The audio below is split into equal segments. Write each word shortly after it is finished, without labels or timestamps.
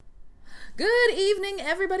Good evening,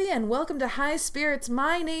 everybody, and welcome to High Spirits.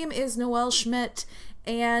 My name is Noelle Schmidt,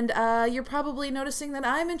 and you're probably noticing that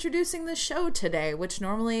I'm introducing the show today, which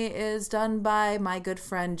normally is done by my good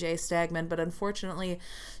friend Jay Stagman, but unfortunately,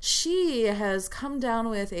 she has come down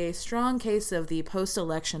with a strong case of the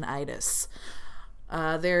post-election-itis.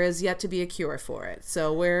 There is yet to be a cure for it,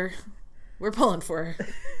 so we're pulling for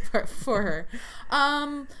her.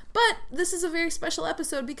 But this is a very special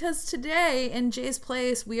episode because today in Jay's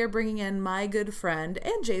place, we are bringing in my good friend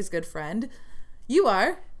and Jay's good friend. You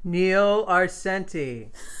are? NEIL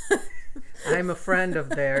ARSENTY. I'm a friend of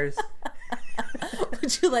theirs.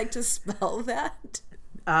 Would you like to spell that?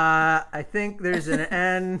 I think there's an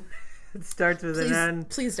N. It starts with an N.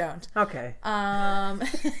 Please don't. Okay.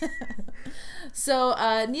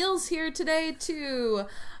 So Neil's here today to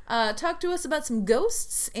talk to us about some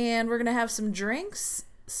ghosts, and we're going to have some drinks.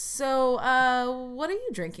 So what are you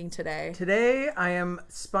drinking today? Today I am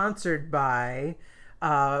sponsored by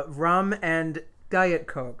rum and Diet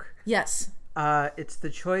Coke. Yes. It's the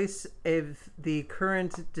choice of the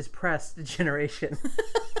current depressed generation.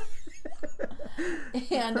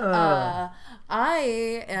 And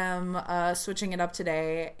I am switching it up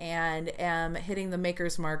today and am hitting the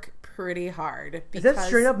Maker's Mark pretty hard. Is that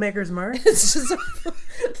straight up Maker's Mark? It's just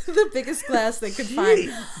the biggest glass they could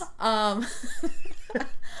find.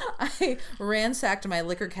 I ransacked my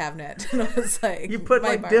liquor cabinet and I was like, you put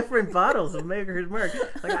like different bottles of Maker's Mark.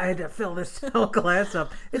 Like, I had to fill this whole glass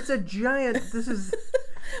up. It's a giant. This is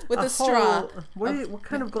with a straw. What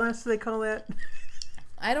kind of glass do they call that?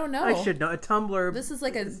 I don't know. I should know. A tumbler. This is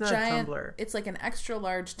like a giant. It's like an extra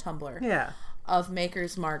large tumbler. Yeah. Of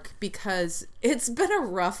Maker's Mark, because it's been a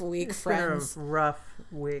rough week, friends. It's been a rough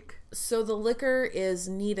week. So the liquor is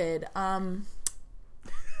needed.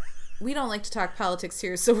 We don't like to talk politics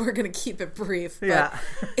here, so we're going to keep it brief. But yeah.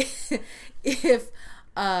 If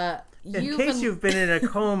in case you've been in a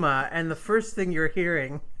coma and the first thing you're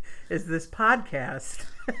hearing is this podcast,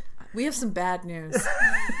 we have some bad news.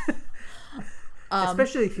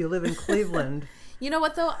 Especially if you live in Cleveland. You know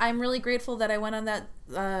what, though? I'm really grateful that I went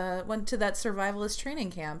to that survivalist training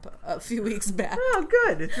camp a few weeks back. Oh,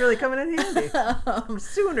 good. It's really coming in handy.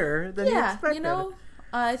 Sooner than you expected. You know,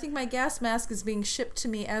 I think my gas mask is being shipped to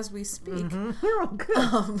me as we speak. Mm-hmm. Oh,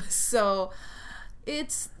 good. So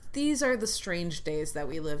these are the strange days that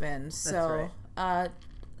we live in. So That's right.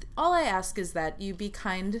 All I ask is that you be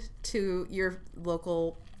kind to your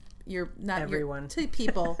local, to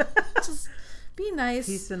people. Just be nice.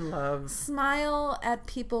 Peace and love. Smile at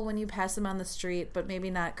people when you pass them on the street, but maybe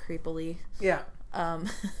not creepily. Yeah.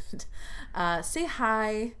 Say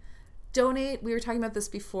hi. Donate. We were talking about this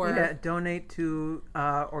before. Yeah, donate to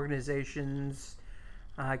organizations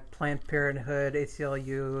like Planned Parenthood,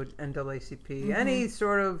 ACLU, NAACP, any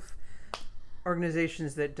sort of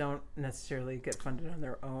organizations that don't necessarily get funded on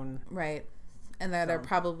their own. Right. And that are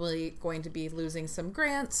probably going to be losing some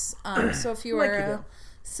grants. So if you are a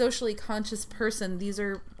socially conscious person,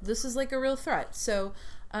 this is like a real threat. So,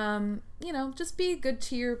 just be good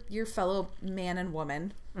to your fellow man and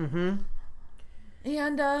woman. Mm-hmm.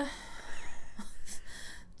 And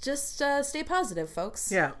just stay positive,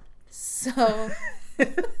 folks. Yeah. So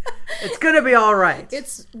it's gonna be all right.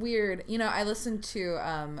 It's weird. I listened to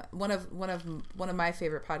one of my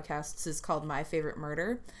favorite podcasts is called My Favorite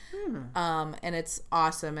Murder. And it's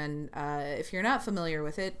awesome. And if you're not familiar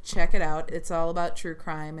with it, check it out. It's all about true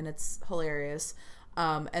crime and it's hilarious.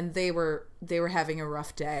 And they were having a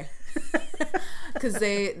rough day because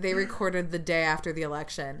they recorded the day after the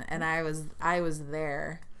election, and I was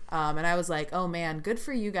there. And I was like, oh man, good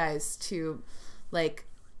for you guys to like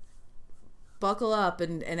buckle up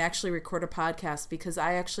and actually record a podcast, because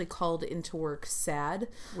I actually called into work sad.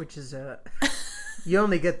 Which is you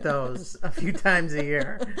only get those a few times a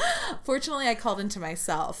year. Fortunately, I called into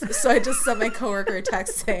myself. So I just sent my coworker a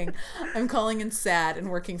text saying, I'm calling in sad and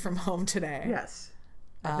working from home today. Yes.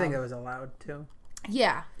 I think I was allowed to.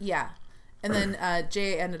 Yeah. And then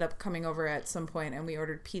Jay ended up coming over at some point, and we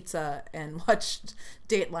ordered pizza and watched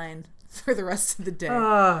Dateline for the rest of the day.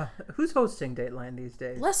 Who's hosting Dateline these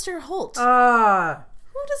days? Lester Holt. Who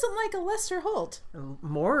doesn't like a Lester Holt?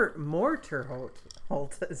 Mortar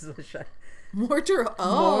Holt is the show. Mortar.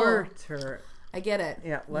 Oh. Mortar. I get it.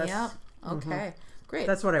 Yeah. Yep. Okay. Great.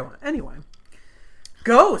 That's what I want. Anyway.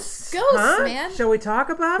 Ghosts, man. Shall we talk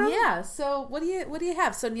about them? Yeah. So what do you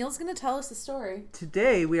have? So Neil's going to tell us a story.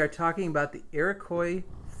 Today we are talking about the Iroquois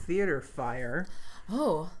Theater fire.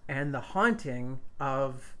 Oh. And the haunting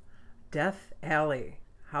of Death Alley.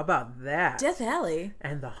 How about that? Death Alley.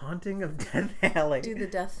 And the haunting of Death Alley. Do the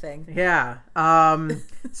death thing. Yeah.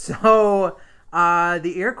 So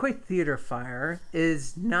the Iroquois Theater fire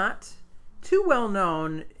is not too well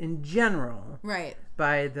known in general, right,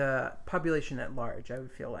 by the population at large. I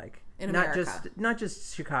would feel like in not America. not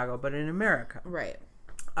just Chicago, but in America. Right.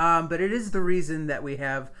 But it is the reason that we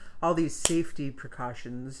have all these safety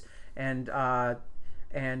precautions and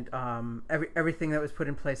everything that was put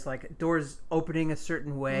in place, like doors opening a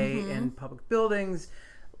certain way in public buildings,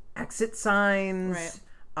 exit signs.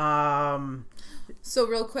 Right. So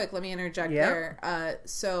real quick, let me interject there.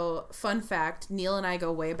 So fun fact, Neil and I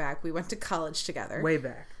go way back. We went to college together. Way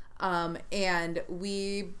back. And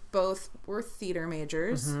we both were theater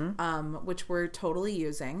majors, which we're totally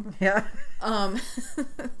using. Yeah.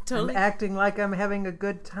 Totally. I'm acting like I'm having a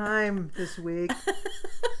good time this week.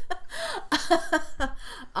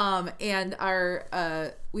 And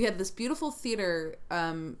our we had this beautiful theater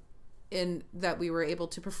in that we were able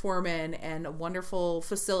to perform in, and a wonderful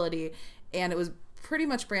facility, and it was pretty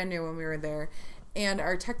much brand new when we were there. And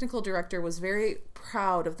our technical director was very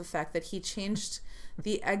proud of the fact that he changed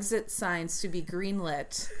the exit signs to be green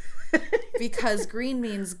lit because green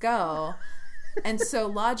means go. And so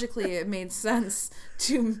logically it made sense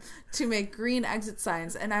to make green exit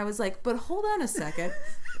signs. And I was like, but hold on a second.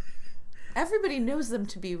 Everybody knows them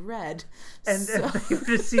to be red. And if they were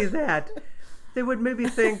to see that, they would maybe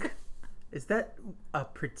think, is that a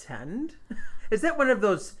pretend? Is that one of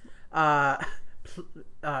those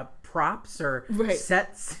props or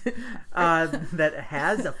sets that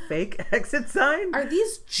has a fake exit sign? Are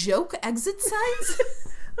these joke exit signs?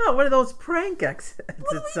 Oh, one of those prank exit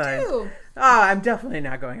signs. Do? I'm definitely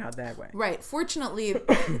not going out that way. Right. Fortunately,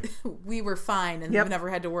 we were fine and we never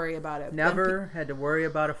had to worry about it. Never had to worry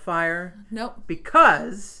about a fire. Nope.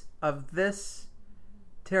 Because of this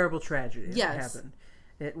terrible tragedy that happened.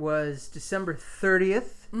 It was December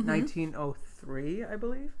 30th, 1903, I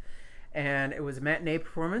believe. And it was a matinee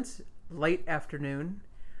performance, late afternoon.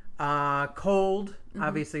 Cold,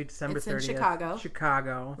 obviously, December 30th. It's in Chicago.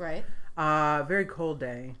 Chicago. Right. Very cold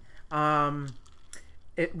day.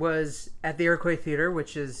 It was at the Iroquois Theater,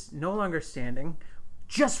 which is no longer standing.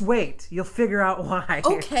 Just wait. You'll figure out why.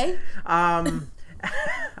 Okay.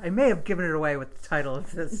 I may have given it away with the title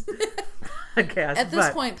of this podcast. At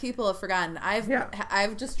this point, people have forgotten.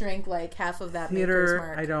 I've just drank like half of that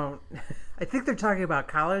theater. Maker's Mark. I think they're talking about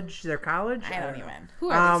college. Their college. I don't even. Who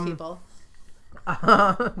are these people?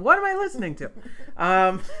 What am I listening to?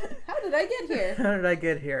 How did I get here? How did I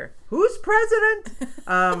get here? Who's president?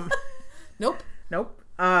 Nope.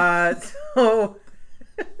 So.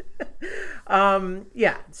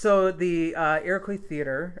 So the Iroquois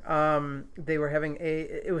Theater, they were having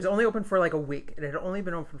it was only open for like a week. It had only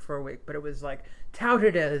been open for a week, but it was like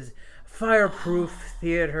touted as fireproof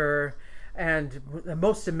theater and the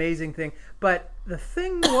most amazing thing. But the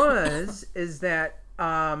thing is that,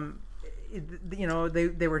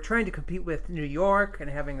 they were trying to compete with New York and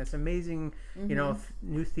having this amazing,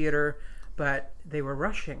 new theater, but they were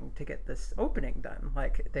rushing to get this opening done.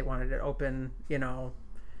 Like they wanted it open,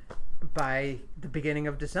 by the beginning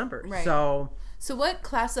of December. Right. So what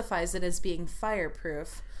classifies it as being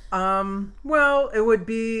fireproof? Well, it would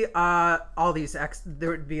be all these there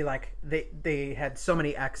would be like they had so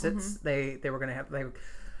many exits. They were going to have like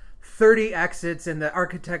 30 exits, and the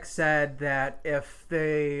architect said that if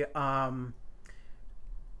they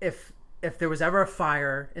if there was ever a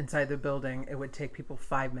fire inside the building, it would take people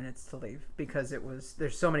 5 minutes to leave because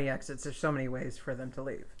there's so many exits, there's so many ways for them to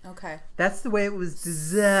leave. Okay. That's the way it was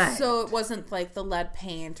designed. So it wasn't like the lead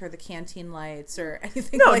paint or the canteen lights or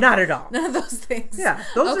anything No, not at all. None of those things. Yeah,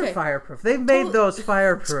 those are fireproof. They've made those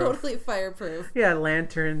fireproof. Totally fireproof. Yeah,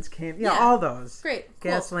 lanterns came. Yeah, all those. Great.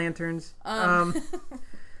 Gas cool. lanterns.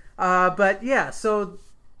 But yeah, so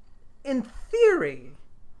in theory,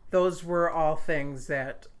 those were all things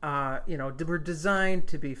that, were designed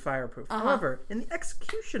to be fireproof. However, in the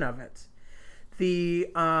execution of it, the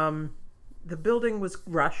building was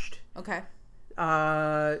rushed. Okay.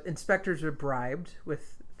 Inspectors were bribed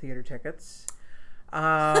with theater tickets.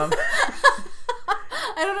 I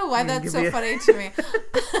don't know why that's so funny to me.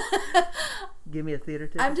 Give me a theater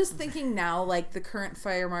ticket. I'm just thinking now, like, the current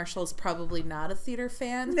fire marshal is probably not a theater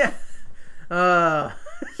fan. Yeah.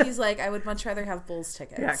 He's like, I would much rather have Bulls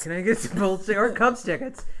tickets. Yeah, can I get some Bulls or Cubs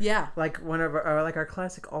tickets? Yeah. Like one of our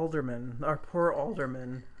classic aldermen, our poor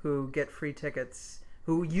aldermen who get free tickets,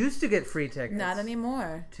 who used to get free tickets. Not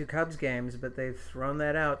anymore. To Cubs games, but they've thrown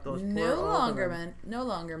that out. Those No poor aldermen. No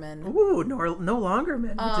Longerman. Ooh, no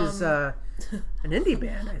Longerman, which is an indie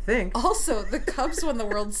band, I think. Also, the Cubs won the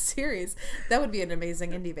World Series. That would be an amazing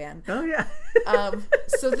indie band. Oh, yeah.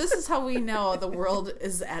 So this is how we know the world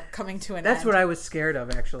is coming to an end. That's what I was scared of,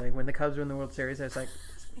 actually. When the Cubs won the World Series, I was like,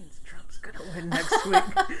 this means Trump's going to win next week.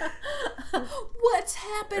 What's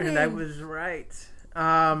happening? And I was right.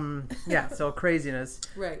 Yeah, so craziness.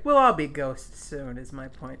 Right. We'll all be ghosts soon, is my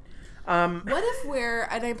point. What if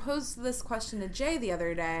and I posed this question to Jay the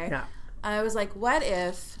other day. Yeah. I was like, what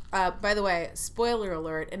if, by the way, spoiler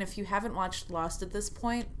alert, and if you haven't watched Lost at this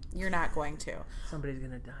point, you're not going to. Somebody's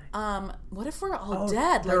going to die. What if we're all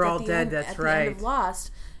dead? They're all at the dead, end, that's at right. the end of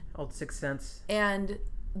Lost. Old Sixth Sense. And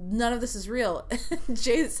none of this is real.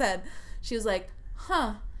 Jay said, she was like,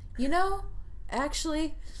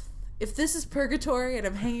 actually, if this is purgatory and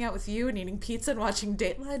I'm hanging out with you and eating pizza and watching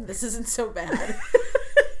Dateline, this isn't so bad.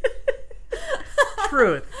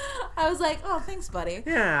 Truth. I was like, oh, thanks, buddy.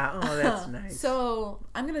 Yeah. Oh, that's nice. So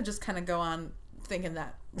I'm going to just kind of go on thinking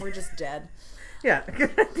that we're just dead. Yeah.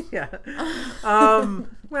 Good idea.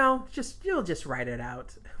 Well, you'll just write it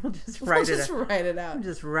out. We'll just write it out.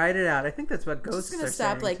 Just write it out. I think that's what ghosts are saying. I'm just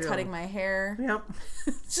going to stop, cutting my hair. Yep.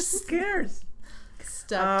 Just who cares?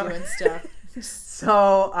 Stop doing stuff.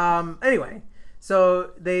 So, anyway.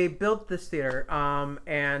 So, they built this theater,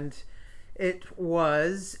 and it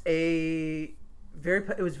was very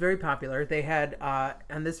popular. They had,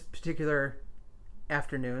 on this particular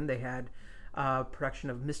afternoon, they had a production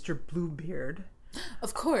of Mr. Bluebeard.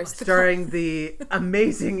 Of course. Starring the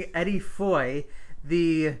amazing Eddie Foy,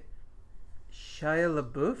 the Shia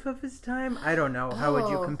LaBeouf of his time. I don't know. How would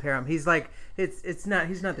you compare him? He's like, he's not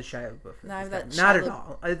the Shia LaBeouf. Not at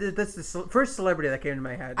all. That's the first celebrity that came to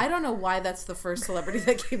my head. I don't know why that's the first celebrity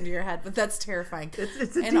that came to your head, but that's terrifying.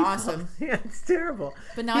 It's awesome. Yeah, it's terrible.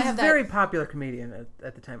 But now he's I have a very popular comedian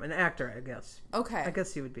at the time. An actor, I guess. Okay. I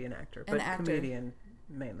guess he would be an actor. Comedian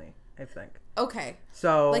mainly, I think. Okay.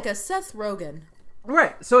 So like a Seth Rogen.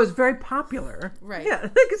 Right, so it's very popular. Right. Yeah,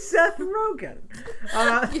 like a Seth Rogen.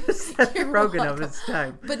 Seth Rogen welcome. Of his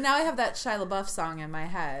time. But now I have that Shia LaBeouf song in my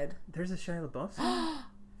head. There's a Shia LaBeouf song?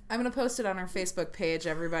 I'm going to post it on our Facebook page,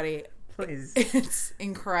 everybody. Please. It's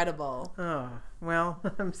incredible. Oh, well,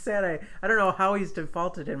 I'm sad. I don't know how he's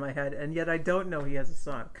defaulted in my head, and yet I don't know he has a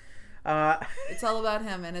song. It's all about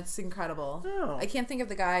him, and it's incredible. Oh. I can't think of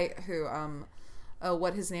the guy who,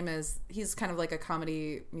 what his name is. He's kind of like a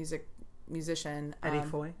comedy musician. Eddie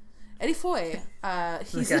Foy? Eddie Foy.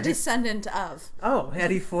 He's a descendant of. Oh,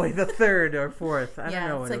 Eddie Foy the third or fourth. I don't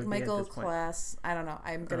know what it's it like would Michael be at this point. Class. I don't know.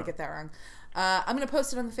 I'm going to get that wrong. I'm going to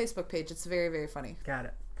post it on the Facebook page. It's very, very funny. Got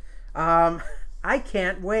it. I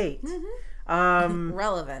can't wait. Mm-hmm.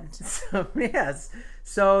 Relevant. So, yes.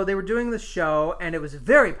 So they were doing the show, and it was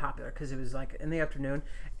very popular because it was like in the afternoon,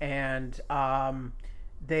 and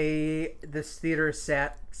this theater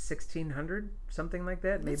sat 1,600, something like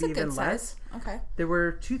that, maybe even less. Okay. There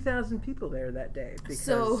were 2,000 people there that day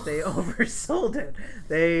because they oversold it.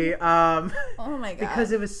 They oh my god,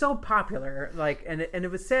 because it was so popular, and it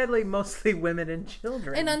was sadly mostly women and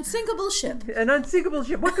children. An unsinkable ship. An unsinkable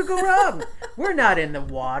ship. What could go wrong? We're not in the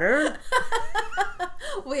water.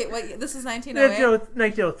 Wait, this is 1908?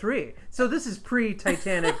 1903. So this is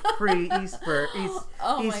pre-Titanic,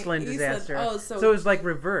 pre-Eastland disaster. So it was like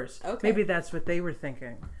reverse. Okay. Maybe that's what they were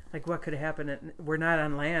thinking. Like, what could happen? We're not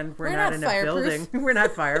on land. We're not in fireproof. A building. We're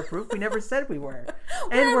not fireproof. We never said we were.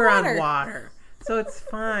 We're on water. So it's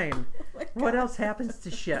fine. Oh what else happens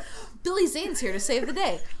to ships? Billy Zane's here to save the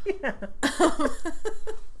day. Yeah.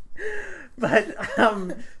 But,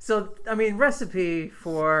 recipe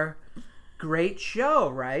for great show,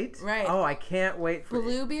 right? Right. Oh, I can't wait for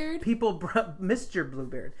Bluebeard? People brought Mr.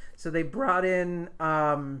 Bluebeard. So they brought in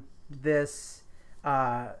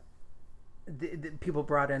people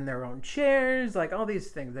brought in their own chairs, like all these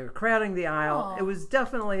things. They were crowding the aisle. Aww. It was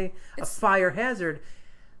definitely a fire hazard.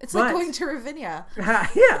 It's like going to Ravinia. Yeah,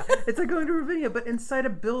 it's like going to Ravinia, but inside a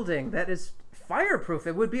building that is fireproof.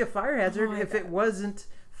 It would be a fire hazard if it wasn't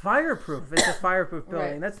fireproof. It's a fireproof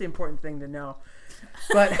building. Right. That's the important thing to know.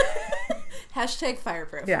 But hashtag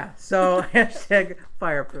fireproof. Yeah, so hashtag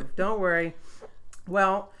fireproof. Don't worry.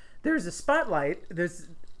 Well, there's a spotlight.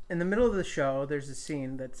 In the middle of the show, there's a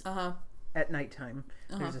scene that's at nighttime.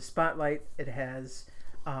 There's a spotlight. It has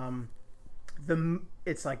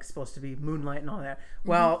it's like supposed to be moonlight and all that.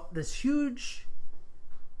 Well, this huge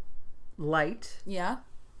light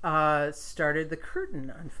started the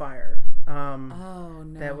curtain on fire. Oh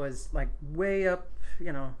no. That was like way up,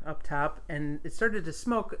 up top, and it started to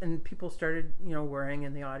smoke, and people started, worrying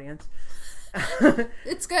in the audience.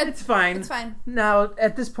 It's good. It's fine. It's fine. Now,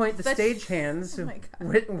 at this point, the stagehands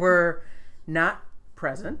were not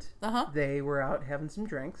present. They were out having some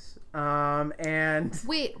drinks. And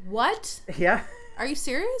wait, what? Yeah. Are you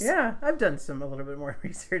serious? Yeah, I've done a little bit more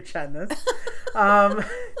research on this.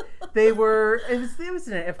 They were. It was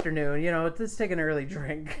an afternoon. Let's take an early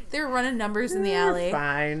drink. They were running numbers in the alley.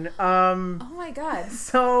 Fine. Oh my God.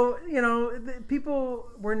 So people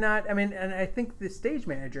were not. I mean, and I think the stage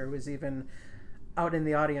manager was even out in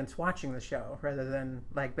the audience watching the show rather than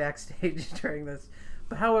like backstage during this.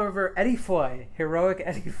 But however, Eddie Foy, heroic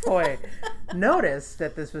Eddie Foy, noticed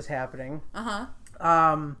that this was happening.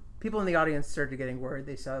 People in the audience started getting worried.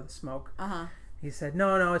 They saw the smoke. He said,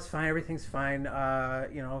 no, it's fine. Everything's fine.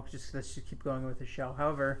 Just let's just keep going with the show.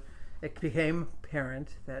 However, it became apparent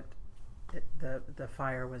that the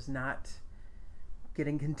fire was not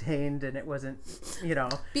getting contained, and it wasn't,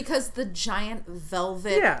 because the giant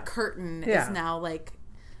velvet curtain is now like,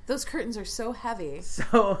 those curtains are so heavy.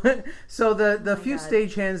 So the few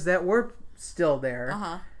stagehands that were still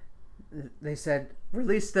there, they said,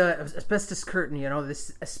 release the asbestos curtain.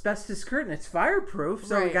 This asbestos curtain, it's fireproof,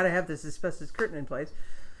 so we got to have this asbestos curtain in place.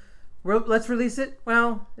 Let's release it.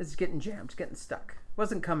 Well, it's getting jammed, it's getting stuck.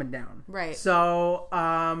 Wasn't coming down. Right. So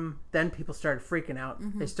then people started freaking out.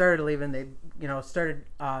 They started leaving. They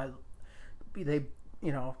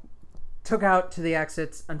took out to the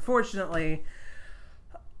exits. Unfortunately,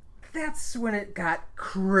 that's when it got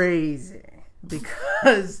crazy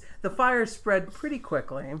because the fire spread pretty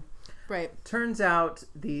quickly. Right. Turns out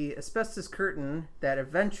the asbestos curtain that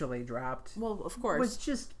eventually dropped, well, of course, was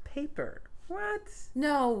just paper. What?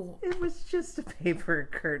 No. It was just a paper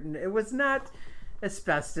curtain. It was not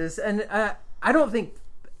asbestos. And I don't think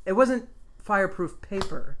it wasn't fireproof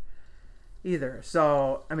paper either.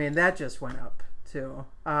 So, I mean, that just went up too.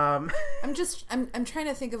 I'm trying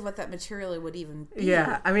to think of what that material would even be.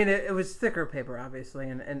 Yeah. I mean, it was thicker paper, obviously.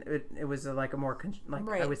 And it was like a more,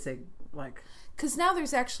 I would say, like... Because now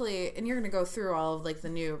there's actually, and you're going to go through all of like the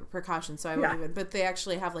new precautions, so I won't even, but they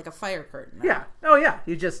actually have like a fire curtain now. Yeah. Oh yeah.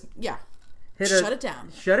 You just shut it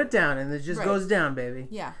down. Shut it down, and it just goes down, baby.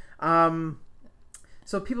 Yeah.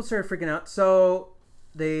 So people started freaking out.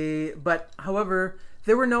 However,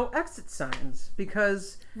 there were no exit signs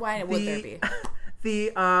because why would there be?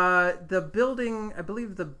 The building, I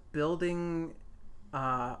believe the building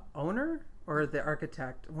owner or the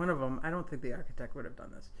architect, one of them. I don't think the architect would have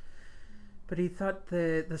done this. But he thought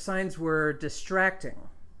the signs were distracting.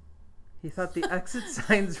 He thought the exit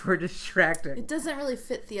signs were distracting. It doesn't really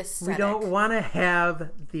fit the aesthetic. We don't want to have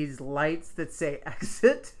these lights that say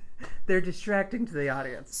exit. They're distracting to the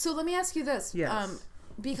audience. So let me ask you this. Yes.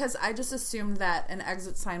 Because I just assumed that an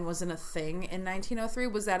exit sign wasn't a thing in 1903.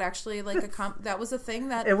 Was that actually like that was a thing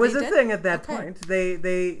that it was they a did? thing at that point. They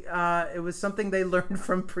it was something they learned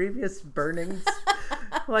from previous burnings.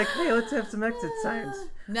 Like, hey, let's have some exit signs.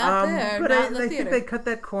 Not there, but not in the I theater. think they cut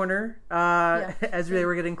that corner as they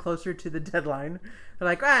were getting closer to the deadline. They're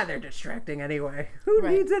like, they're distracting anyway. Who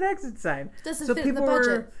needs an exit sign? Doesn't so fit people in the budget.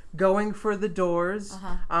 were going for the doors.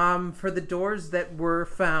 For the doors that were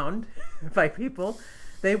found by people,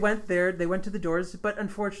 they went there. They went to the doors, but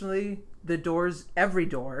unfortunately, the doors, every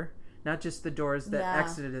door, not just the doors that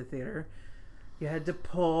exited the theater, you had to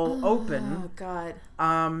pull open. Oh God.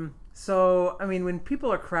 So, I mean, when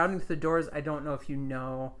people are crowding to the doors, I don't know if you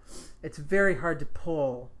know, it's very hard to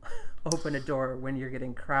pull open a door when you're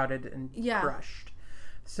getting crowded and crushed.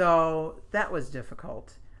 So that was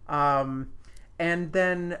difficult. And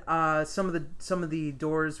then some of the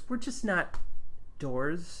doors were just not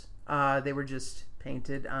doors. They were just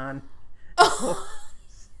painted on,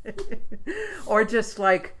 or just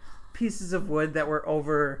like pieces of wood that were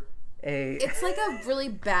over a. It's like a really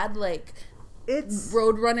bad It's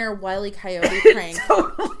Roadrunner Wile E. Coyote prank. It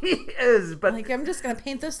totally is, but I'm just gonna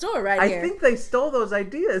paint this door here. I think they stole those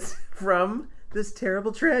ideas from this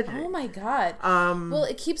terrible tragedy. Oh my God. Well,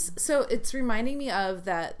 it's reminding me of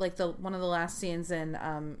that, like one of the last scenes in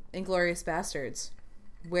Inglourious Bastards,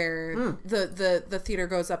 where the theater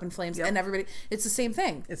goes up in flames and everybody. It's the same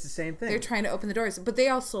thing. It's the same thing. They're trying to open the doors, but they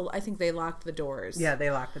also, I think, they locked the doors. Yeah,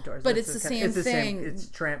 they locked the doors. But it's the same thing.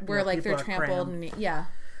 It's where they're trampled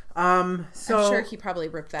and so I'm sure he probably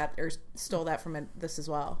ripped that or stole that from this as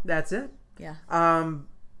well. That's it. Yeah.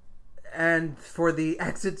 And for the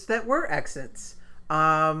exits that were exits,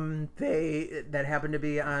 that happened to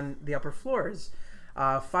be on the upper floors,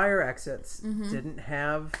 fire exits didn't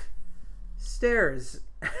have stairs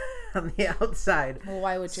on the outside. Well,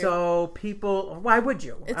 why would you? So people, why would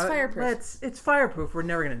you? It's fireproof. It's fireproof. We're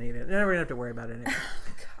never going to need it. We're never going to have to worry about it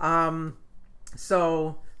anymore.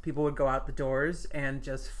 So people would go out the doors and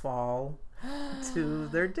just fall to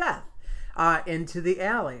their death into the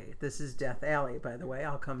alley. This is Death Alley, by the way.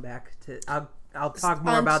 I'll come back to. I'll talk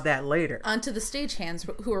more about that later. Onto the stagehands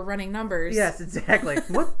who are running numbers. Yes, exactly.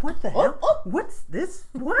 What the hell? What's this?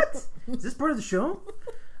 What? Is this part of the show?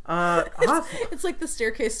 Awful. It's like the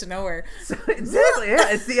staircase to nowhere. So, exactly. Yeah,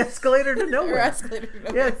 it's the escalator to nowhere. Escalator to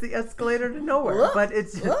nowhere. Yeah, it's the escalator to nowhere. But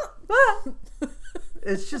it's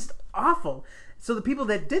just awful. So the people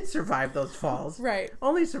that did survive those falls,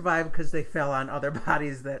 only survived because they fell on other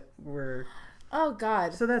bodies that were. Oh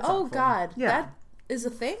God. So that's awful. God. Yeah. That is a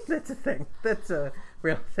thing. That's a thing. That's a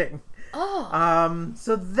real thing. Oh.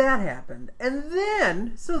 So that happened, and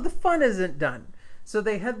then the fun isn't done. So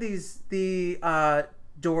they had the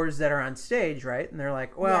doors that are on stage, right? And they're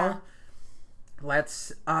like, well,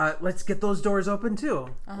 let's get those doors open too.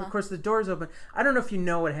 Of course, the doors open. I don't know if you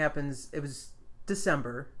know what happens. It was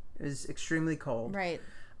December. It was extremely cold. Right.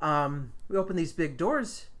 We opened these big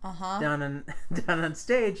doors down on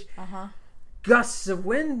stage. Gusts of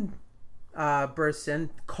wind bursts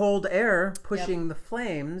in, cold air pushing the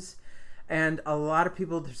flames. And a lot of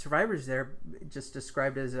people, the survivors there, just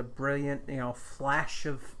described it as a brilliant, flash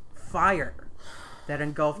of fire that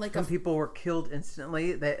engulfed. Some people were killed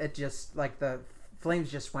instantly. That it just the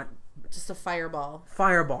flames just went. Just a fireball.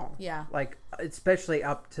 Fireball. Yeah. Especially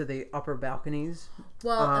up to the upper balconies.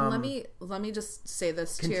 Well, and let me just say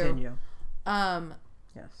this too. Continue.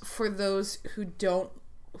 Yes. For those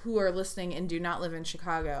who are listening and do not live in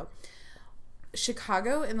Chicago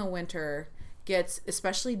in the winter gets,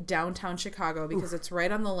 especially downtown Chicago, because it's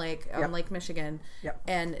right on the lake, on Lake Michigan,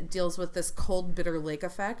 and deals with this cold, bitter lake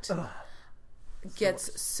effect.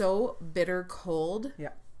 Gets so bitter cold. Yeah.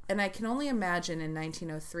 And I can only imagine in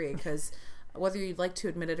 1903, because whether you'd like to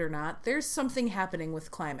admit it or not, there's something happening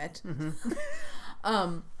with climate.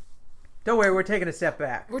 Don't worry, we're taking a step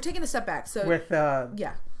back. So with our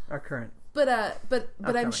current. But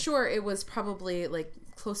I'm sure it was probably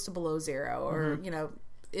close to below zero, or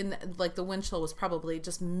in the wind chill was probably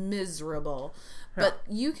just miserable. But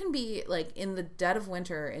you can be in the dead of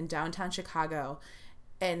winter in downtown Chicago,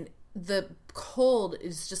 and the cold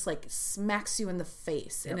is just smacks you in the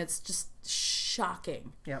face, and it's just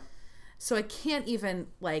shocking. Yep. So I can't even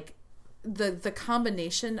the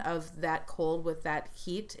combination of that cold with that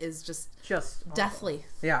heat is just deathly. Awful.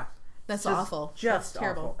 Yeah. That's awful. Just That's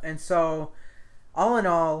terrible. Awful. And so all in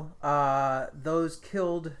all, those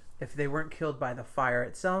killed, if they weren't killed by the fire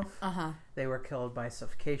itself, they were killed by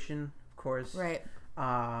suffocation, of course. Right.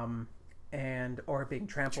 Or being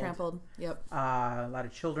trampled. Yep. A lot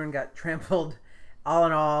of children got trampled. All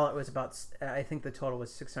in all, it was about, I think the total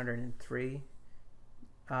was 603.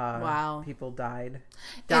 Wow. People died.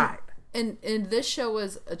 And this show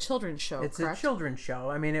was a children's show, It's correct? a children's show.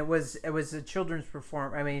 I mean, it was a children's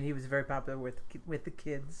performance. I mean, he was very popular with the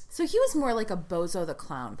kids. So he was more like a Bozo the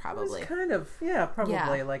Clown, probably. It was kind of,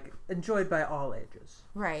 probably, enjoyed by all ages.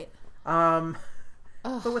 Right. But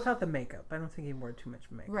without the makeup. I don't think he wore too much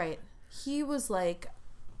makeup. Right. He was I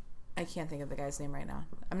can't think of the guy's name right now.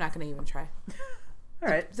 I'm not going to even try. All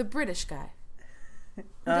right. The British guy. He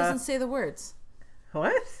doesn't say the words.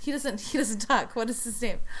 What? He doesn't talk. What is his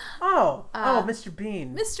name? Mr.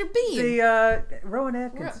 Bean. Mr. Bean. The Rowan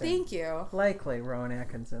Atkinson. Thank you. Likely Rowan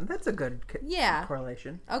Atkinson. That's a good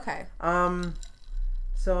correlation. Okay.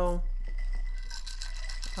 So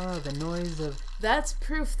the noise of... That's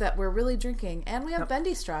proof that we're really drinking, and we have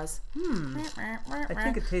bendy straws. I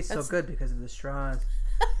think it tastes so good because of the straws.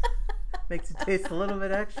 Makes it taste a little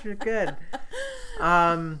bit extra good.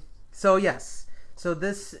 So yes. So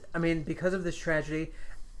this, I mean, because of this tragedy,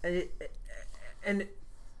 and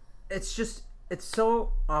it's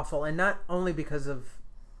so awful, and not only because of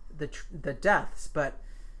the deaths, but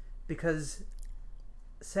because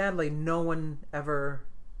sadly no one ever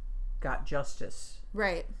got justice.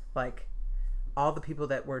 Right. All the people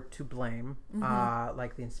that were to blame,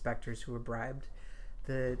 like the inspectors who were bribed,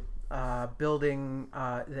 the building,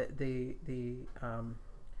 the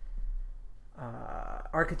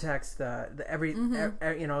architects, the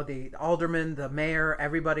aldermen, the mayor,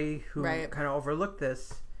 everybody who kind of overlooked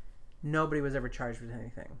this, nobody was ever charged with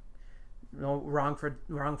anything. No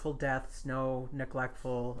wrongful deaths, no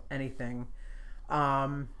neglectful anything.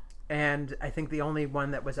 And I think the only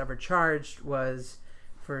one that was ever charged was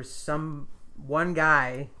for one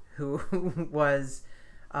guy who was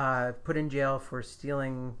put in jail for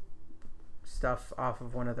stealing stuff off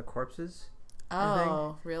of one of the corpses.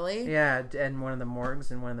 Oh, really? Yeah, and one of the morgues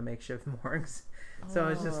and one of the makeshift morgues. So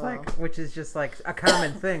it's just which is just a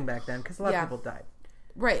common thing back then because a lot of people died.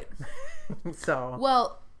 Right.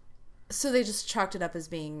 So they just chalked it up as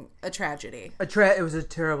being a tragedy. It was a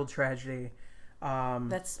terrible tragedy.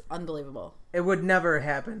 That's unbelievable. It would never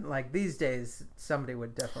happen. These days, somebody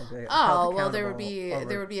would definitely.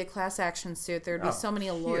 There would be a class action suit. There would be so many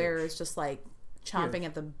lawyers just chomping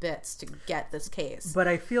at the bits to get this case. But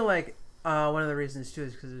I feel like one of the reasons too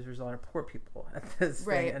is because there's a lot of poor people at this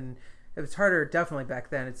Right. thing, and it was harder definitely back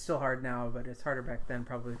then. It's still hard now, but it's harder back then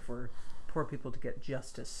probably for poor people to get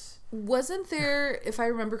justice. Wasn't there, if I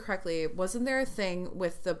remember correctly, wasn't there a thing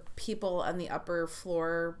with the people on the upper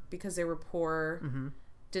floor because they were poor? Mm-hmm.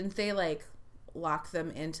 Didn't they like lock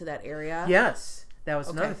them into that area? Yes, that was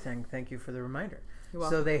another thing. Thank you for the reminder.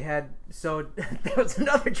 So that was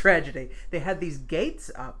another tragedy. They had these gates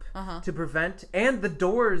up to prevent, and the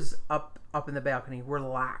doors up in the balcony were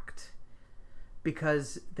locked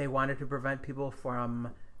because they wanted to prevent people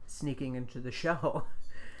from sneaking into the show.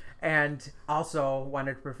 And also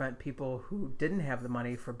wanted to prevent people who didn't have the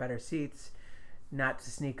money for better seats not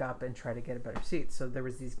to sneak up and try to get a better seat. So there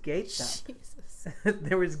was these gates up. Jesus.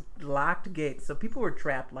 There was locked gates. So people were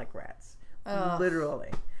trapped like rats.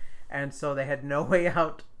 Literally. And so they had no way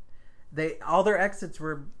out. All their exits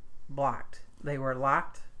were blocked. They were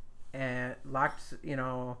locked,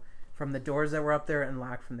 from the doors that were up there and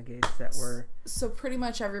locked from the gates that were. So pretty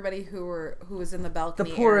much everybody who was in the balcony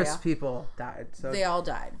the poorest area, people died. So they all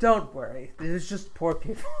died. Don't worry. It was just poor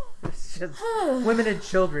people. It's just women and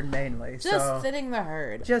children mainly. Just thinning the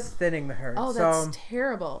herd. Oh, that's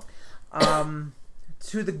terrible.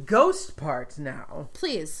 To the ghost part now.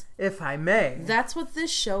 Please. If I may. That's what this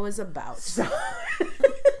show is about.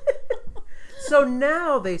 So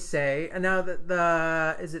now they say, and now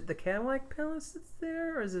that is it the Cadillac Palace that's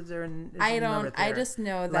there, or is there? I just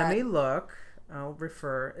know that. Let me look. I'll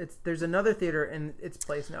refer. There's another theater in its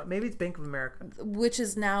place now. Maybe it's Bank of America, which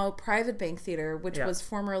is now Private Bank Theater, which was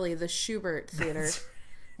formerly the Schubert Theater.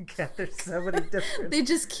 God, there's so many different. They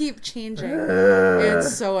just keep changing.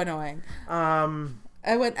 It's so annoying.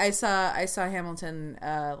 I saw Hamilton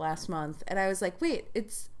last month, and I was like, wait,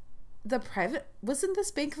 it's. Wasn't this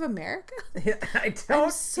Bank of America? Yeah, I don't. I'm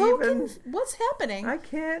so what's happening? I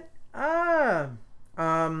can't. I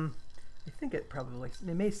think it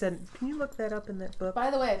may send. Can you look that up in that book? By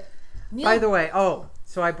the way,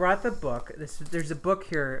 so I brought the book. There's a book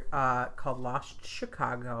here called Lost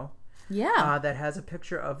Chicago. Yeah. That has a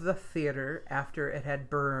picture of the theater after it had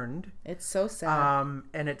burned. It's so sad.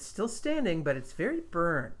 And it's still standing, but it's very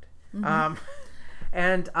burned. Mm-hmm.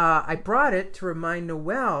 And I brought it to remind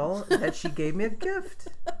Noelle that she gave me a gift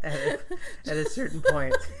at a certain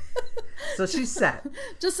point. So she's set.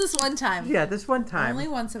 Just this one time. Yeah, this one time. Only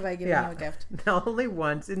once have I given you a gift. Only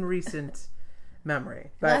once in recent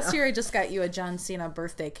memory. But, last year I just got you a John Cena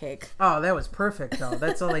birthday cake. Oh, that was perfect, though.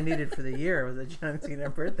 That's all I needed for the year was a John Cena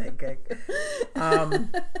birthday cake.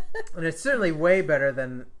 And it's certainly way better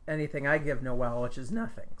than anything I give Noelle, which is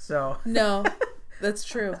nothing. So no. That's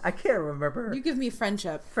true. I can't remember. You give me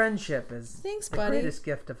friendship. Friendship is Thanks, the buddy. greatest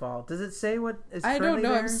gift of all. Does it say what is I don't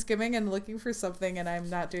know. there? I'm skimming and looking for something, and I'm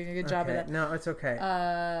not doing a good job at it. No, it's okay.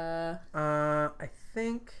 I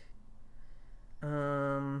think.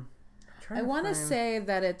 I want to say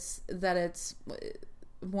that it's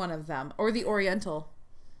one of them, or the Oriental.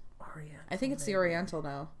 I think it's the Oriental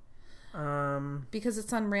now. Because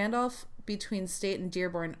it's on Randolph between State and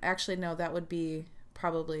Dearborn. Actually, no, that would be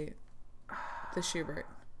probably the Schubert.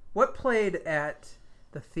 What played at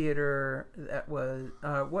the theater that was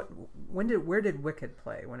where did Wicked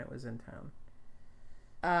play when it was in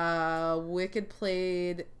town? Wicked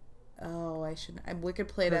played Wicked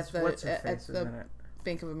played at the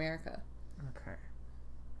Bank of America. Okay.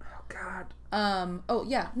 Oh God. Oh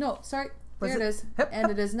yeah, no, sorry. There it is. And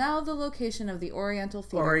it is now the location of the Oriental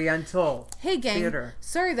Theater. Oriental. Hey, gang. Theater.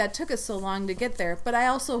 Sorry that took us so long to get there, but I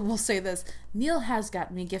also will say this. Neil has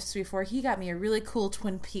gotten me gifts before. He got me a really cool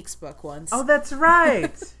Twin Peaks book once. Oh, that's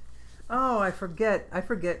right. Oh, I forget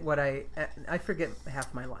what I forget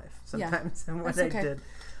half my life sometimes and what I did.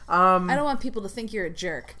 I don't want people to think you're a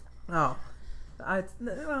jerk. Oh.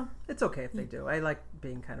 It's okay if they do. I like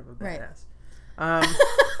being kind of a badass.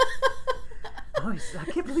 Oh, I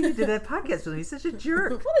can't believe you did that podcast with him. He's such a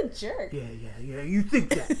jerk. What a jerk. Yeah. You think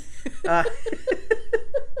that.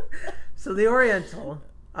 So the Oriental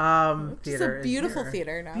Theater is a beautiful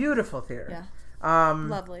theater now. Beautiful theater. Yeah.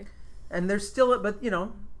 Lovely. And there's still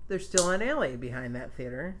an alley behind that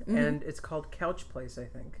theater, and it's called Couch Place, I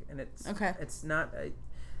think. And it's not.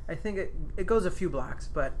 I think it goes a few blocks,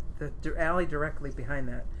 but the alley directly behind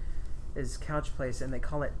that is Couch Place, and they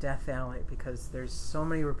call it Death Alley because there's so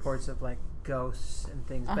many reports of like ghosts and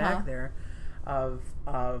things back there of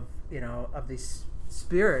these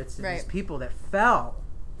spirits and these people that fell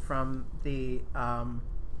from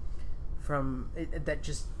that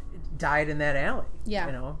just died in that alley.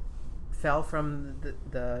 Yeah. Fell from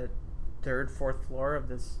the third, fourth floor of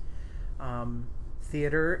this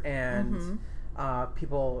theater, and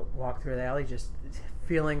people walk through the alley just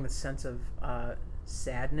feeling the sense of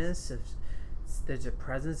sadness. There's a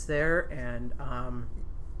presence there, and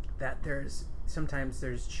that sometimes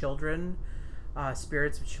there's children,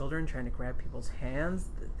 spirits of children trying to grab people's hands.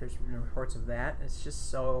 There's reports of that. It's just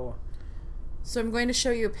so... So I'm going to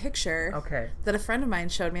show you a picture that a friend of mine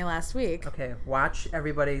showed me last week. Okay, watch,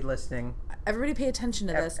 everybody listening. Everybody pay attention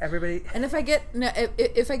to this. Everybody... And if I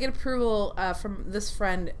get approval from this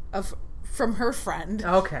friend, from her friend...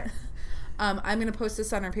 Okay. I'm going to post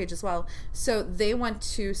this on our page as well. So they went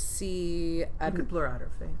to see... You could blur out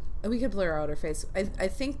her face. We could blur out her face. I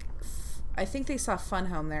think they saw Fun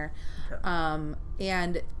Home there. Okay.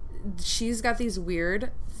 And she's got these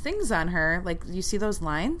weird things on her. Like, you see those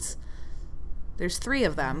lines? There's 3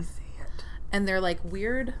 of them. And they're like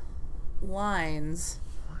weird lines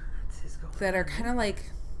that are kind of like,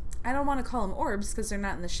 I don't want to call them orbs because they're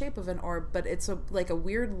not in the shape of an orb, but it's like a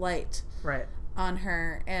weird light on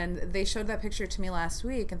her. And they showed that picture to me last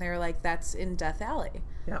week, and they were like, that's in Death Alley.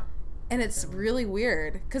 Yeah. And it's really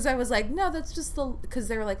weird because I was like, no, that's just because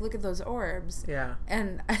they were like, look at those orbs. Yeah.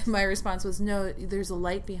 And my response was, no, there's a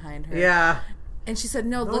light behind her. Yeah. And she said,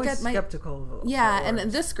 no, look at my... skeptical. Yeah,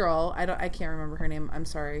 and this girl, I can't remember her name. I'm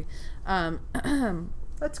sorry.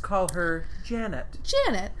 Let's call her Janet.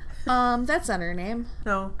 Janet. That's not her name.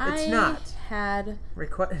 No, it's not. Had...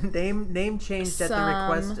 Name changed at the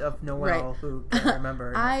request of Noelle, who can't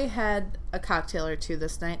remember. I had a cocktail or 2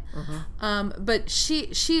 this night. Mm-hmm. But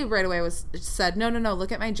she right away said, no,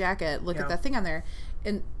 look at my jacket. Look at that thing on there.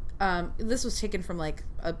 And this was taken from like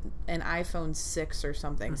an iPhone 6 or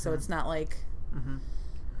something, so it's not like... Mm-hmm.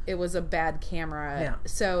 It was a bad camera. Yeah.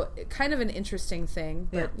 So kind of an interesting thing.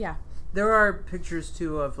 But yeah. There are pictures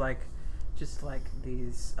too of like just like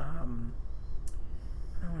these I don't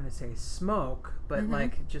want to say smoke, but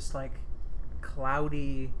like just like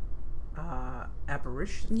cloudy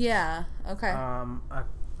apparitions. Yeah. Okay.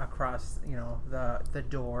 Across, the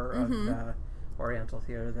door of the Oriental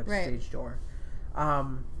Theater, the stage door.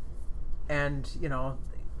 And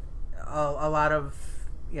a lot of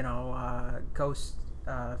ghost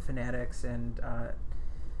fanatics and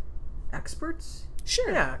experts.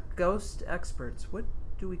 Sure. Yeah, ghost experts. What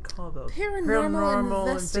do we call those?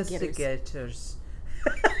 Paranormal investigators.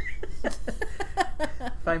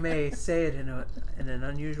 If I may say it in an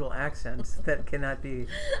unusual accent that cannot be...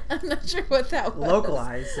 I'm not sure what that was.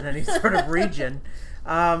 ...localized in any sort of region.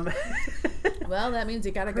 Well, that means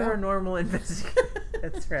you gotta go. Paranormal investigators.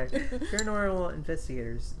 That's right. Paranormal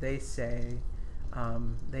investigators, they say...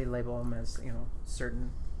 they label them as,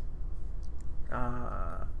 certain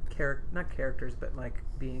not characters, but like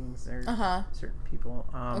beings or certain people.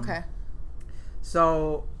 Okay.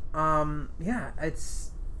 So, yeah,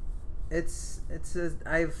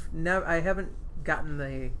 I haven't gotten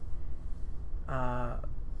the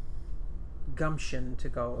gumption to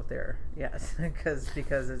go there yet because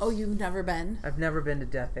it's... Oh, you've never been? I've never been to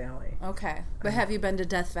Death Alley. Okay. But have you been to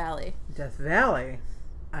Death Valley? Death Valley?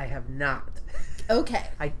 I have not. Okay.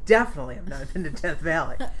 I definitely have not been to Death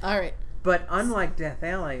Valley. All right. But unlike Death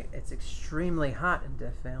Alley, it's extremely hot in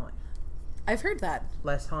Death Valley. I've heard that.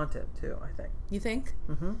 Less haunted, too, I think. You think?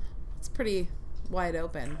 Mm-hmm. It's pretty wide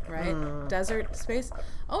open, right? Desert space.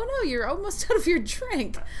 Oh, no, you're almost out of your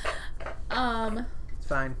drink. It's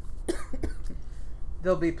fine.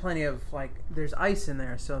 There'll be plenty of, there's ice in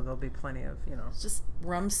there, so there'll be plenty of, It's just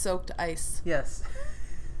rum-soaked ice. Yes.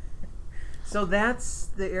 So that's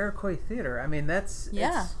the Iroquois Theater. I mean, that's...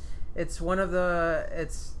 Yeah. It's one of the...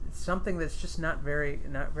 It's something that's just not very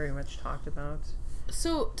much talked about.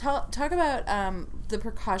 So talk about the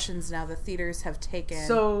precautions now the theaters have taken.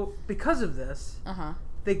 So because of this,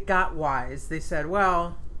 they got wise. They said,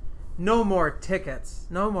 well, no more tickets.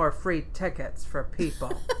 No more free tickets for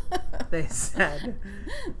people. They said.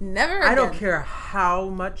 Never again. I don't care how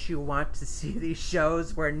much you want to see these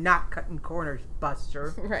shows. We're not cutting corners,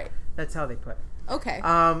 Buster. Right. That's how they put it. Okay.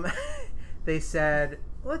 They said,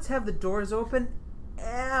 let's have the doors open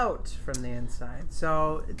out from the inside,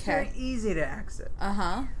 so it's very easy to exit.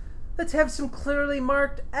 Let's have some clearly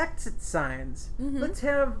marked exit signs. Let's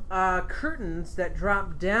have curtains that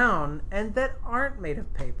drop down and that aren't made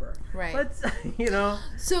of paper. Right. Let's,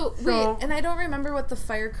 So wait, and I don't remember what the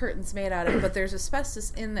fire curtain's made out of, but there's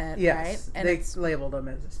asbestos in it, right? And they labeled them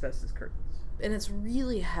as asbestos curtains. And it's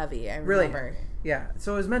really heavy, I remember. Really heavy. Yeah,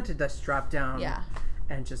 so it was meant to just drop down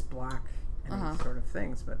and just block any sort of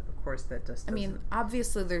things, but of course that just doesn't. I mean,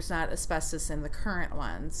 obviously there's not asbestos in the current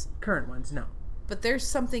ones. Current ones, no. But there's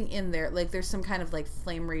something in there, like there's some kind of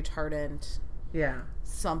flame retardant. Yeah.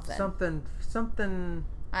 Something.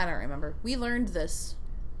 I don't remember. We learned this.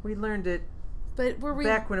 We learned it. But were we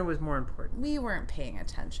back when it was more important? We weren't paying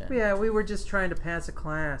attention. Yeah, we were just trying to pass a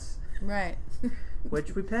class. Right.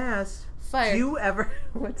 which we passed. Fire. Do you ever?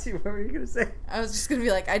 What were you gonna say? I was just gonna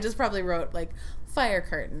be like, I just probably wrote like fire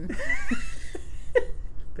curtain.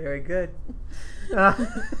 Very good.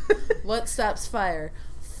 What stops fire?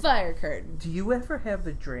 Fire curtain. Do you ever have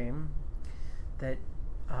the dream that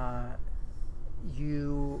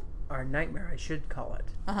you are a nightmare? I should call it.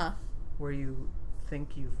 Where you think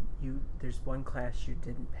there's one class you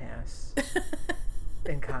didn't pass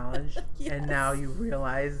in college, yes. and now you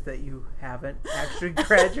realize that you haven't actually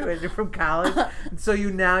graduated from college, and so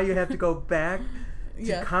you have to go back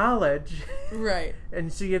to college, right?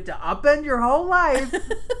 And so you have to upend your whole life,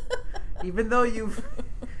 even though you've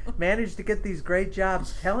managed to get these great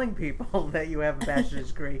jobs telling people that you have a bachelor's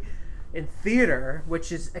degree in theater,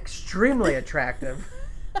 which is extremely attractive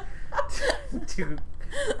to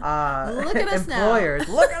look at us employers.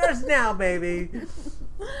 now. Look at us now, baby.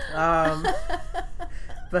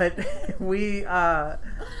 But we, I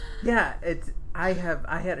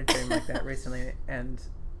had a dream like that recently, and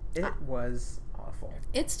it was awful.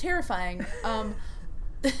 It's terrifying.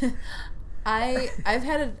 I've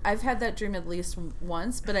had that dream at least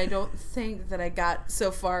once, but I don't think that I got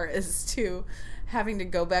so far as to having to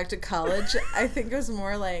go back to college. I think it was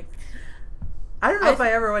more like, I don't know if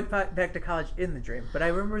I ever went back to college in the dream, but I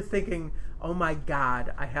remember thinking, oh my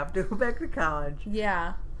God, I have to go back to college.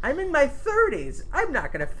 Yeah. I'm in my 30s. I'm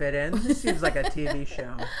not going to fit in. This seems like a TV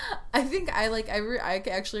show. I think I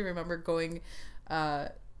actually remember going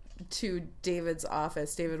to David's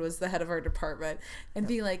office. David was the head of our department, and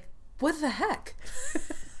being like, what the heck?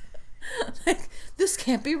 Like, this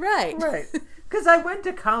can't be right. Right. Because I went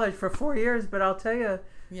to college for 4 years, but I'll tell you,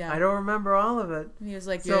 I don't remember all of it. He was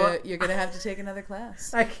like, so, you're going to have to take another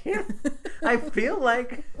class. I can't. I feel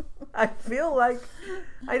like I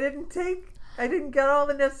didn't get all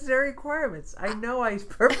the necessary requirements. I know I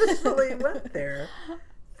purposefully went there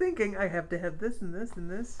thinking I have to have this and this and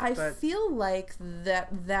this. I feel like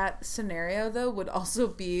that scenario, though, would also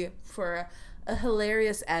be for a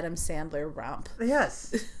hilarious Adam Sandler romp.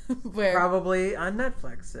 Yes. Where probably on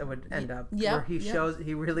Netflix it would end up. Yep, where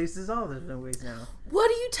he releases all the movies now.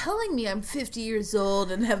 What are you telling me? I'm 50 years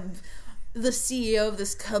old and have the CEO of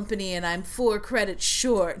this company and I'm 4 credits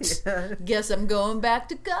short. Yeah. Guess I'm going back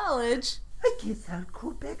to college. I guess I'll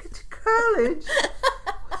go back to college.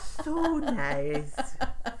 So nice.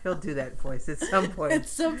 He'll do that voice at some point. At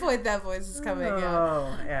some point, that voice is coming out.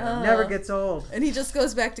 Oh, yeah. Never gets old. And he just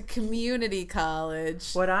goes back to community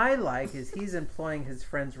college. What I like is he's employing his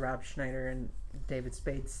friends Rob Schneider and David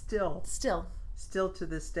Spade still to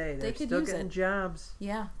this day. They're still getting jobs.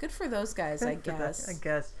 Yeah, good for those guys, I guess. I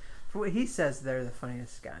guess. For what he says, they're the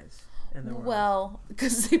funniest guys in the world. Well,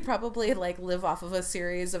 because they probably live off of a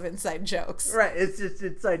series of inside jokes. Right, it's just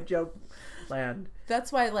inside joke land.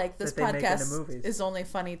 That's why this podcast is only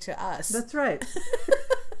funny to us. That's right.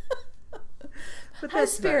 But high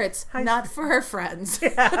spirits, not for our friends.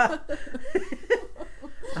 Yeah.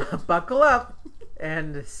 Buckle up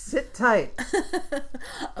and sit tight.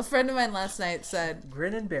 A friend of mine last night said,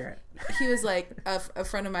 grin and bear it. He was like, a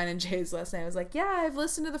friend of mine and Jay's last night was like, yeah, I've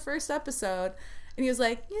listened to the first episode. And he was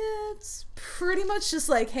like, yeah, it's pretty much just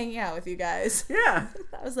like hanging out with you guys. Yeah.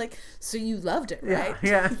 I was like, so you loved it, right?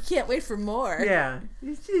 Yeah. You can't wait for more. Yeah.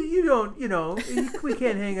 You don't, we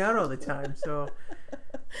can't hang out all the time. So,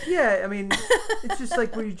 yeah, I mean, it's just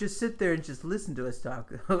like where you just sit there and just listen to us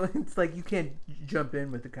talk. It's like you can't jump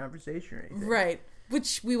in with the conversation or anything. Right.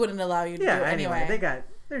 Which we wouldn't allow you to do anyway.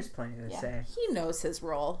 There's plenty to say. He knows his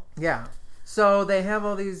role. Yeah. So they have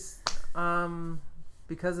all these,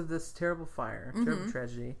 because of this terrible terrible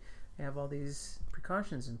tragedy, they have all these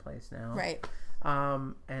precautions in place now. Right.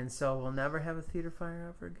 And so we'll never have a theater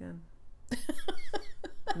fire ever again.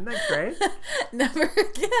 Isn't that great? Never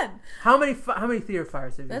again. How many theater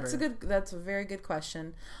fires have you heard? That's a very good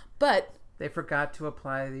question. But they forgot to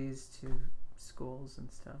apply these to schools and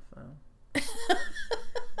stuff.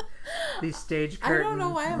 These stage curtain I don't know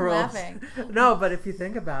why I'm rules. Laughing. No, but if you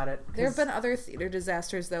think about it, there have been other theater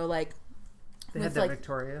disasters though, like they had that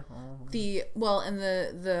Victoria. And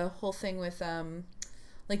the whole thing with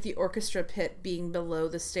the orchestra pit being below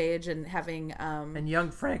the stage and having and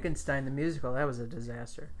Young Frankenstein the musical, that was a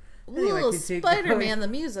disaster. Anyway, Spider-Man the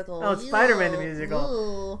musical. Oh, Spider-Man the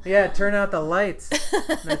musical. Ooh. Yeah, turn out the lights.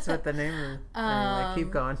 That's what the name is. Anyway,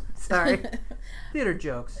 keep going. Sorry. Theater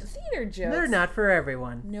jokes. They're not for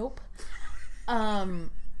everyone. Nope.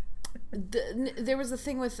 There was a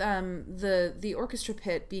thing with the orchestra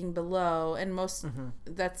pit being below, and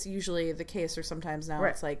that's usually the case, or sometimes now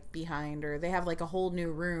it's like behind, or they have like a whole new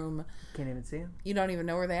room. Can't even see them. You don't even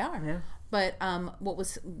know where they are. Yeah. But what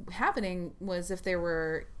was happening was if they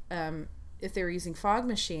were using fog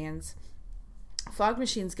machines, fog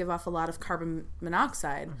machines give off a lot of carbon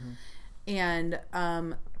monoxide. And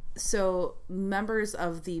so members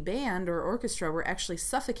of the band or orchestra were actually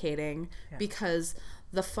suffocating because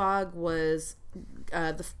the fog was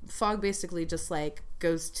the fog basically just like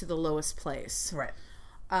goes to the lowest place. Right.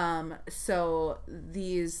 So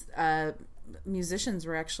these musicians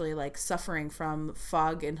were actually like suffering from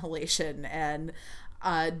fog inhalation and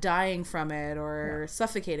dying from it or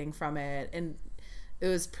suffocating from it, and it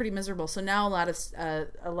was pretty miserable. So now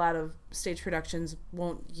a lot of stage productions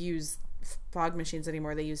won't use fog machines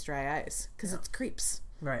anymore. They use dry ice because it's creeps.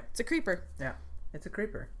 Right. It's a creeper. Yeah, it's a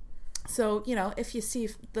creeper. So, you know, if you see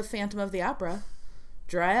the Phantom of the Opera,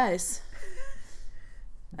 dry ice.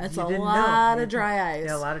 That's a lot of dry ice.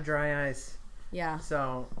 Yeah, a lot of dry ice. Yeah.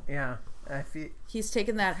 So, yeah. He's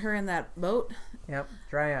taking her in that boat. Yep,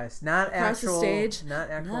 dry ice. Not across actual the stage. Not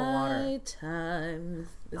actual water. Nighttime.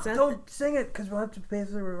 Don't sing it because we'll have to pay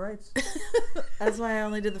for the rights. That's why I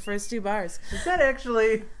only did the first 2 bars. Is that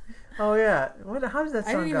actually... Oh, yeah. How does that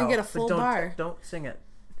song go? I didn't even get a full bar. Don't sing it.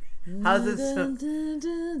 How's this?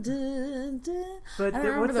 But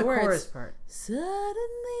what's the chorus part? Suddenly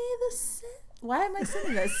why am I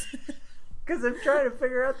singing this? Because I'm trying to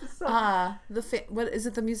figure out the song. What is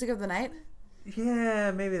it? The Music of the Night?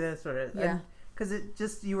 Yeah, maybe that's what it is. Yeah.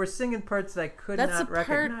 Because you were singing parts that I could not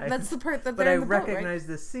recognize. That's the part that but they're I in the boat, recognized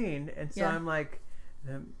the scene, and so I'm like,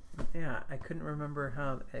 I couldn't remember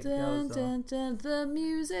how it goes. Dun, dun, the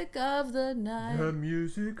music of the night. The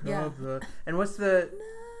music of the... And what's the...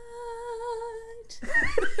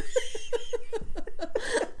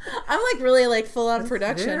 I'm like really like full on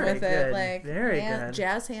production with good. it, like very good.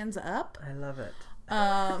 Jazz hands up. I love it.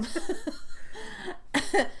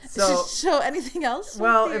 So anything else?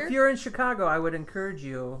 Well, if you're in Chicago, I would encourage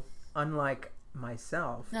you. Unlike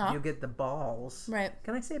myself, you get the balls. Right?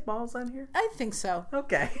 Can I say balls on here? I think so.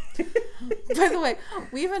 Okay. By the way,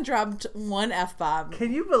 we even dropped 1 F-bomb.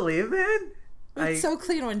 Can you believe it? It's so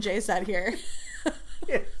clean when Jay sat here.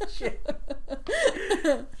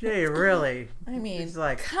 Jay, really? I mean, he's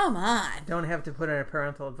like, come on. Don't have to put in a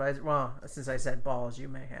parental advisor. Well, since I said balls, you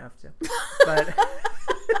may have to.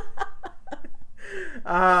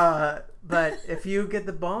 But if you get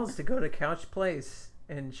the balls to go to Couch Place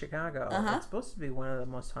in Chicago, it's supposed to be one of the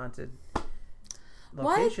most haunted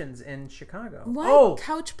locations in Chicago. Why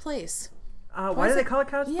Couch Place? Why do they call it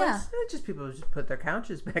Couch Place? Just people just put their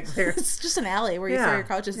couches back there. It's just an alley where you throw your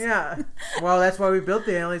couches. Yeah. Well, that's why we built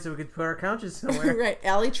the alley, so we could put our couches somewhere. Right.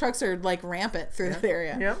 Alley trucks are like rampant through that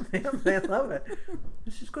area. Yep. They love it.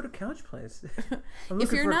 Let's just go to Couch Place.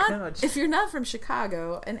 If you're not from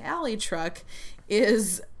Chicago, an alley truck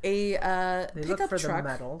is a pickup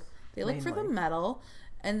truck. They look for the metal,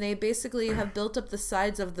 and they basically have built up the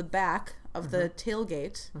sides of the back of the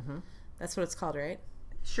tailgate. That's what it's called, right?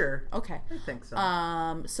 Sure. Okay. I think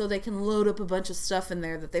so. So they can load up a bunch of stuff in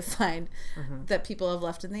there that they find that people have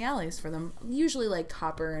left in the alleys for them. Usually like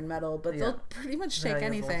copper and metal, but they'll pretty much take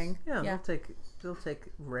anything. Yeah. They'll take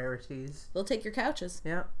rarities. They'll take your couches.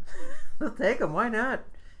 Yeah. They'll take them. Why not?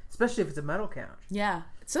 Especially if it's a metal couch. Yeah.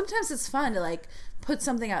 Sometimes it's fun to like put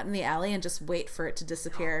something out in the alley and just wait for it to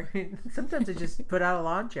disappear. Sometimes I just put out a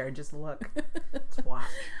lawn chair and just look. Just watch.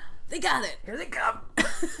 They got it. Here they come.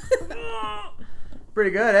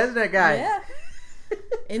 Pretty good, isn't it, guys? Yeah.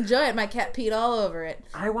 Enjoy it. My cat peed all over it.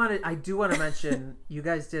 I do want to mention you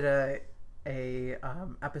guys did a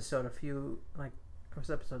episode it was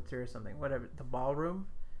episode 3 or something. Whatever, the ballroom.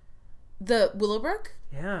 The Willowbrook?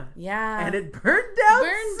 Yeah. Yeah. And it burned down.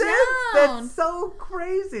 That's so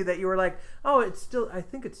crazy that you were like, oh, I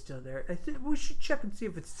think it's still there. I think we should check and see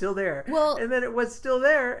if it's still there. Well, and then it was still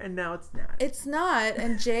there, and now it's not. It's not.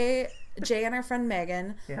 And Jay and our friend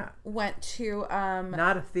Megan went to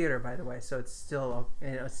not a theater, by the way, so it's still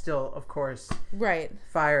of course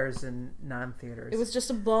fires in non-theaters. It was just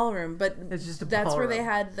a ballroom, but that's where they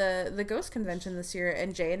had the ghost convention this year,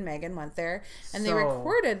 and Jay and Megan went there and they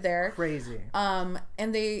recorded there. Crazy.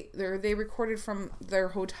 And they recorded from their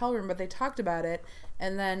hotel room, but they talked about it,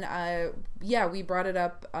 and then we brought it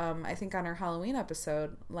up I think on our Halloween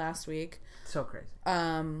episode last week. So crazy.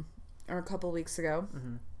 Or a couple weeks ago.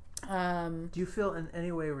 Do you feel in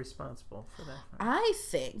any way responsible for that? I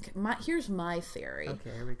think here's my theory.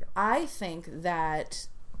 Okay, here we go. I think that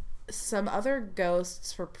some other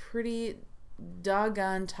ghosts were pretty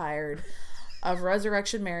doggone tired of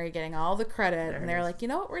Resurrection Mary getting all the credit, and they're like, you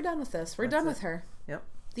know what, we're done with this. We're done with her. Yep.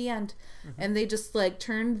 The end. And they just like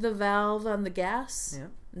turned the valve on the gas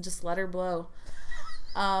and just let her blow.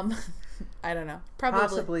 I don't know. Probably.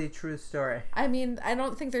 Possibly true story. I mean, I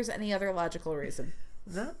don't think there's any other logical reason.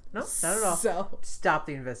 No, not at all. So stop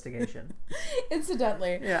the investigation.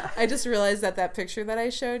 Incidentally, Yeah. I just realized that picture that I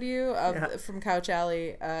showed you of from Couch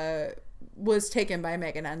Alley was taken by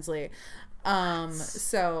Megan Ensley.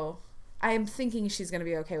 So I'm thinking she's going to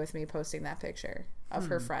be okay with me posting that picture of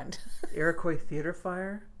her friend. Iroquois Theater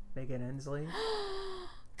Fire, Megan Ensley.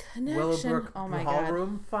 Connection. Willowbrook oh my Hall God.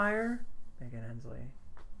 Room Fire, Megan Ensley.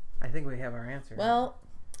 I think we have our answer. Well,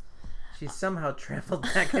 she's somehow traveled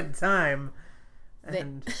back in time,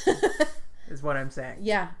 and is what I'm saying.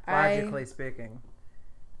 Yeah, logically speaking.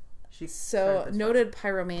 So noted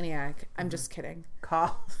pyromaniac. I'm just kidding.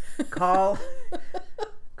 Call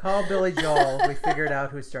Billy Joel. We figured out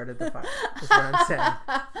who started the fire. Is what I'm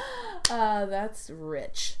saying. That's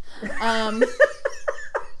rich.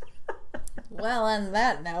 Well, on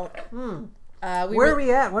that note, where are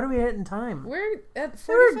we at? What are we at in time? We're at 45.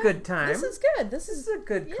 We're a good time. This is good. This is a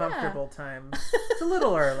good, comfortable time. It's a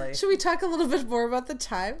little early. Should we talk a little bit more about the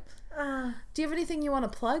time? Do you have anything you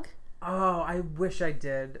want to plug? Oh, I wish I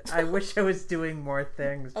did. I wish I was doing more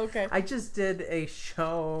things. Okay. I just did a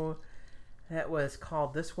show that was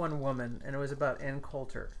called This One Woman, and it was about Ann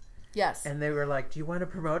Coulter. Yes. And they were like, do you want to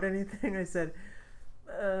promote anything? I said,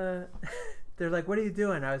 they're like, what are you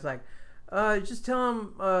doing? I was like, just tell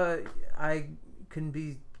them I can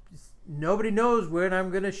be, nobody knows when I'm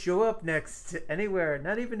going to show up next anywhere,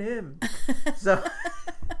 not even him. So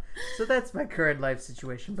that's my current life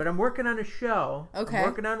situation. But I'm working on a show. Okay. I'm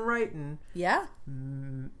working on writing. Yeah?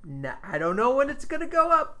 I don't know when it's going to go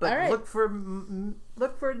up, but all right. look for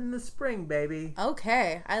it in the spring, baby.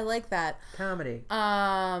 Okay. I like that. Comedy.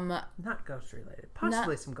 Not ghost related.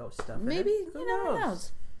 Possibly some ghost stuff. Maybe. Who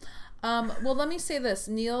knows? Well, let me say this.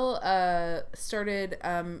 Neil started,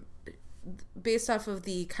 based off of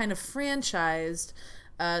the kind of franchised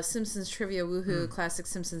Simpsons Trivia Woohoo Classic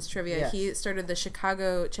Simpsons Trivia. Yes. He started the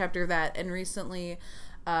Chicago chapter of that and recently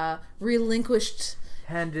relinquished...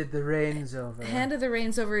 Handed the reins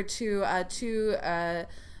over to two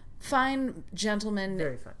fine gentlemen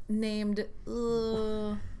Very fine. named...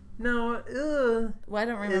 No, well, I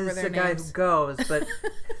don't remember their the guy names. who goes, but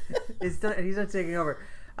he's not taking over.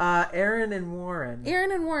 Aaron and Warren.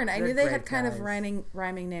 I knew they had kind of rhyming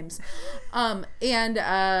names. And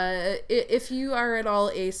if you are at all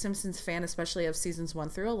a Simpsons fan, especially of seasons 1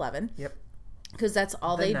 through 11, Yep, because that's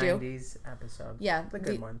all they do. The 90s episodes. Yeah, the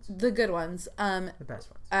good ones. The good ones. The best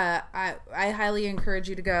ones. I highly encourage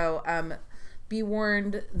you to go. Be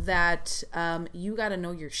warned that you got to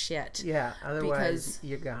know your shit. Yeah, otherwise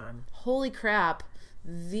you're gone. Holy crap.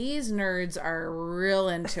 These nerds are real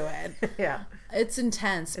into it. Yeah. It's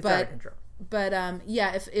intense. It's out of control. But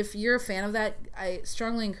yeah, if you're a fan of that, I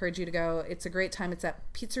strongly encourage you to go. It's a great time. It's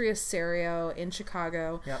at Pizzeria Serio in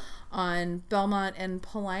Chicago. Yep. On Belmont and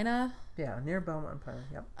Paulina. Yeah, near Belmont and Paulina.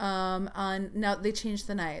 Yep. Now they changed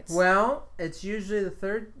the nights. Well, it's usually the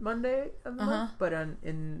third Monday of the month, but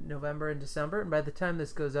in November and December, and by the time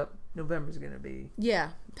this goes up, November's going to be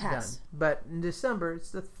pass. done. But in December,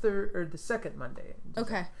 it's the third or the second Monday.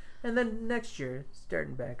 Okay. And then next year,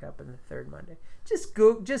 starting back up in the third Monday. Just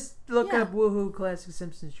look up Woohoo Classic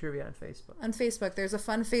Simpsons Trivia on Facebook. On Facebook, there's a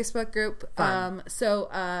fun Facebook group. Fun.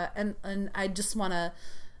 And I just want to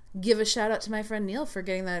give a shout out to my friend Neil for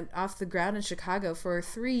getting that off the ground in Chicago. For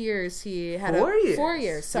 3 years, he had 4 years. 4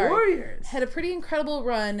 years. Sorry, 4 years. Had a pretty incredible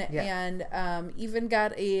run, Yeah. and even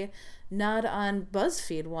got a nod on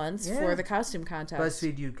BuzzFeed once for the costume contest.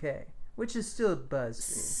 BuzzFeed UK, which is still BuzzFeed.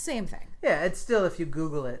 Same thing. Yeah, it's still, if you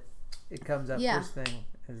Google it, it comes up first thing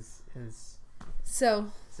is So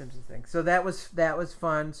Simpsons thing. So that was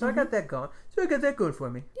fun. So I got that going. For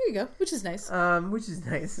me. here you go, which is nice. Which is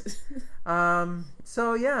nice.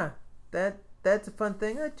 So yeah, that's a fun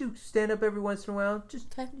thing. I do stand up every once in a while.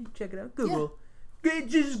 Just check it out. Google. Yeah.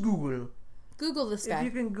 Just Google. Google this guy. If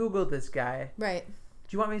you can Google this guy. Right. Do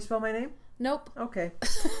you want me to spell my name? Nope. Okay.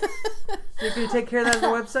 You're going to take care of that on the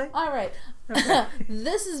website? All right. Okay.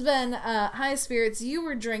 This has been High Spirits. You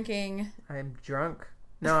were drinking. I'm drunk.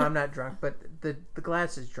 No, I'm not drunk, but the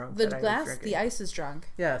glass is drunk. The glass, the ice is drunk.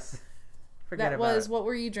 Yes. Forget that about was, it. what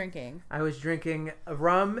were you drinking? I was drinking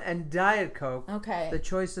rum and Diet Coke. Okay. The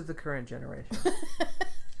choice of the current generation.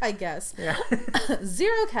 I guess. Yeah.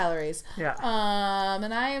 0 calories. Yeah.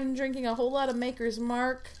 And I am drinking a whole lot of Maker's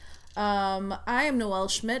Mark. I am Noelle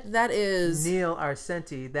Schmidt. That is NEIL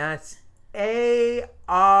ARSENTY. That's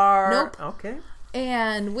AR. Nope. Okay.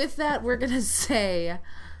 And with that, we're going to say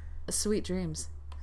sweet dreams.